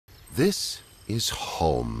This is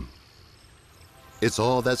home. It's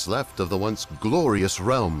all that's left of the once glorious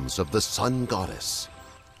realms of the Sun Goddess.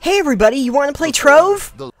 Hey everybody, you want to play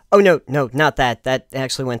Trove? Oh no, not that. That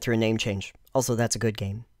actually went through a name change. Also, that's a good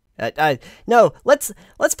game. No, let's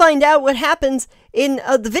find out what happens in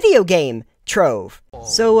the video game Trove.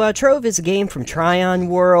 So Trove is a game from Tryon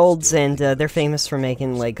Worlds, and they're famous for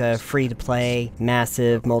making like free-to-play,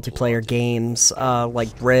 massive multiplayer games like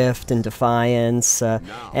Rift and Defiance,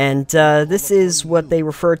 and this is what they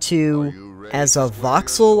refer to as a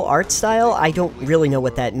voxel art style. I don't really know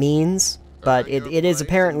what that means, but it is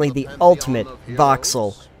apparently the ultimate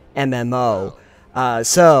voxel MMO.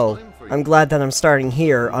 So I'm glad that I'm starting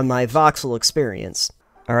here on my voxel experience.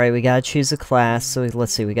 Alright, we gotta choose a class, so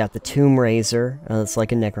let's see, we got the Tomb Raiser, that's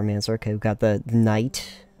like a necromancer. Okay, we got the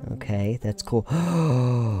Knight, okay, that's cool.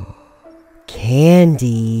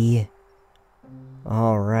 Candy!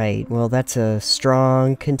 Alright, well that's a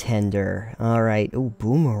strong contender. Alright, ooh,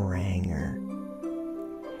 boomeranger.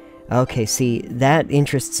 Okay, see, that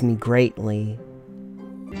interests me greatly.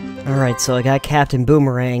 Alright, so I got Captain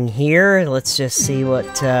Boomerang here. Let's just see what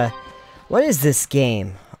is this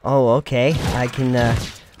game? Oh, okay, I can,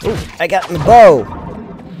 ooh, I got my bow!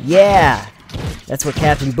 Yeah! That's what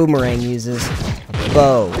Captain Boomerang uses. A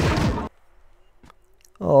bow.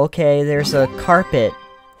 Oh, okay, there's a carpet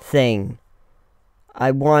thing. I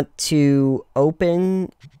want to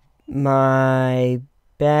open my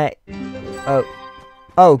bag.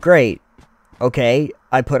 Oh, great. Okay,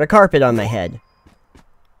 I put a carpet on my head.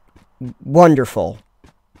 Wonderful.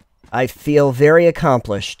 I feel very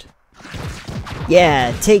accomplished.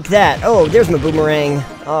 Yeah, take that. Oh, there's my boomerang.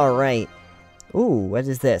 Alright. Ooh, what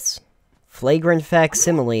is this? Flagrant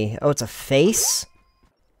facsimile. Oh, it's a face?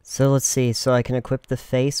 So let's see. So I can equip the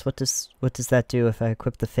face. What does that do if I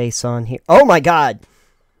equip the face on here? Oh my god!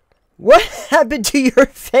 What happened to your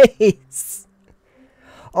face?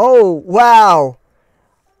 Oh, wow.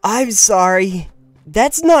 I'm sorry.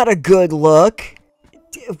 That's not a good look.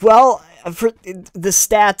 Well, the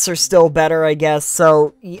stats are still better, I guess,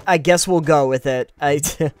 so I guess we'll go with it.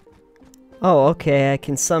 Oh, okay, I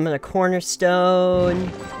can summon a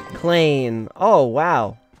cornerstone. Claim. Oh,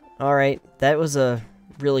 wow. Alright, that was a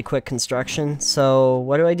really quick construction. So,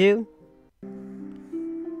 what do I do?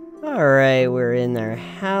 Alright, we're in our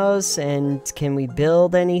house, and can we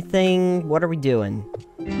build anything? What are we doing?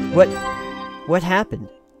 What happened?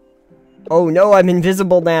 Oh no, I'm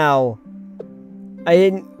invisible now! I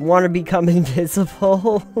didn't want to become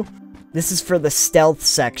invisible. This is for the stealth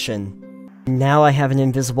section. Now I have an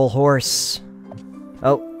invisible horse.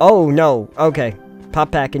 Oh no, okay.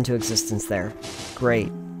 Pop back into existence there.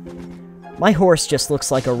 Great. My horse just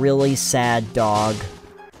looks like a really sad dog.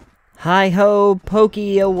 Hi-ho,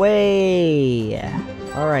 pokey away!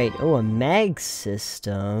 Alright, oh, a mag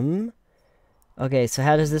system. Okay, so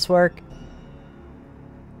how does this work?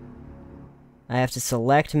 I have to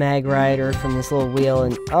select Mag Rider from this little wheel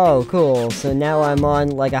and... Oh, cool. So now I'm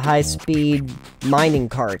on, like, a high-speed mining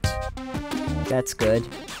cart. That's good.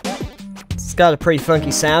 It's got a pretty funky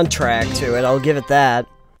soundtrack to it, I'll give it that.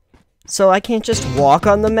 So I can't just walk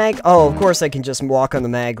on the mag... Oh, of course I can just walk on the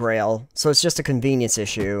mag rail. So it's just a convenience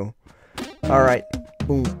issue. Alright.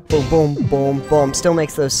 Boom, boom, boom, boom, boom. Still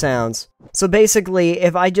makes those sounds. So basically,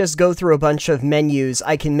 if I just go through a bunch of menus,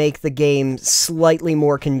 I can make the game slightly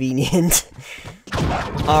more convenient.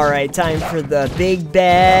 Alright, time for the big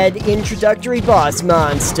bad introductory boss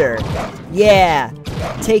monster. Yeah,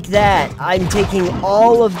 take that. I'm taking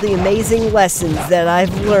all of the amazing lessons that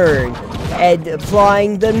I've learned and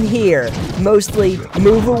applying them here. Mostly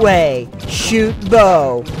move away, shoot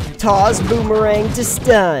bow, toss boomerang to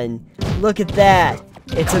stun. Look at that.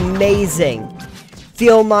 It's amazing.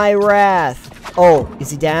 Feel my wrath. Oh, is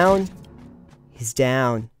he down? He's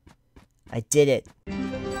down. I did it.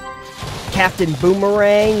 Captain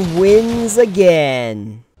Boomerang wins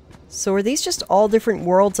again. So are these just all different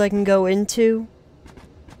worlds I can go into? I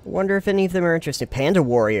wonder if any of them are interesting. Panda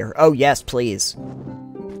Warrior. Oh, yes, please.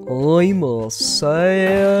 I'm a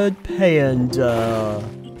sad panda.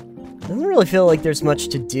 Doesn't really feel like there's much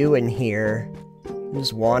to do in here.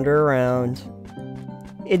 Just wander around.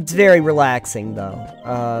 It's very relaxing, though,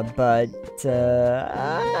 but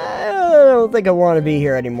I don't think I want to be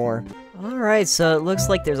here anymore. Alright, so it looks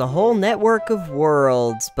like there's a whole network of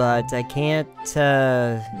worlds, but I can't,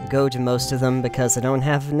 go to most of them because I don't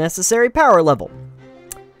have the necessary power level.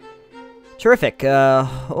 Terrific,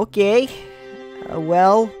 okay.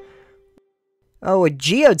 Well... Oh, a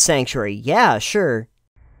geode sanctuary, yeah, sure.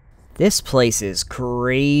 This place is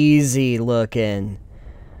crazy looking.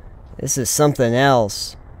 This is something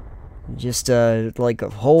else. Just, like a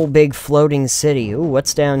whole big floating city. Ooh,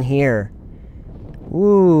 what's down here?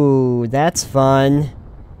 Ooh, that's fun.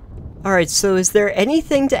 Alright, so is there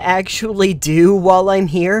anything to actually do while I'm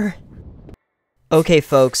here? Okay,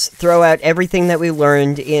 folks, throw out everything that we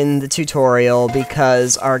learned in the tutorial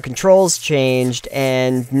because our controls changed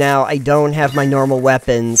and now I don't have my normal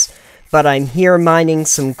weapons, but I'm here mining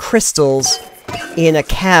some crystals in a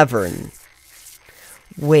cavern.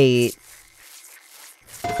 Wait.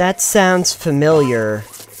 That sounds familiar.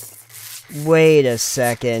 Wait a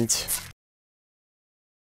second.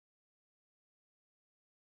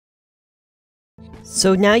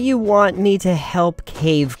 So now you want me to help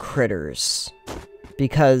cave critters.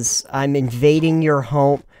 Because I'm invading your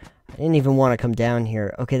home. I didn't even want to come down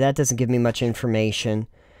here. Okay, that doesn't give me much information.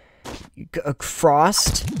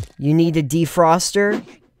 Frost? You need a defroster?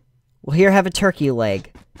 Well, here, have a turkey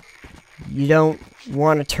leg. You don't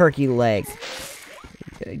want a turkey leg.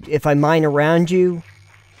 If I mine around you,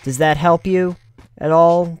 does that help you at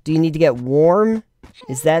all? Do you need to get warm?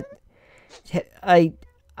 Is that...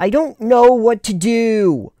 I don't know what to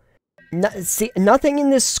do! See, nothing in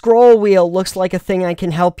this scroll wheel looks like a thing I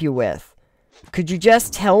can help you with. Could you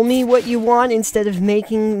just tell me what you want instead of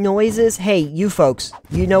making noises? Hey, you folks,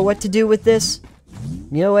 you know what to do with this?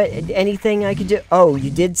 You know what? Anything I could do? Oh,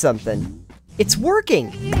 you did something. It's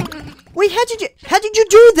working! Wait, how did you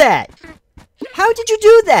do that? How did you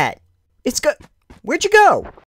do that? Where'd you go?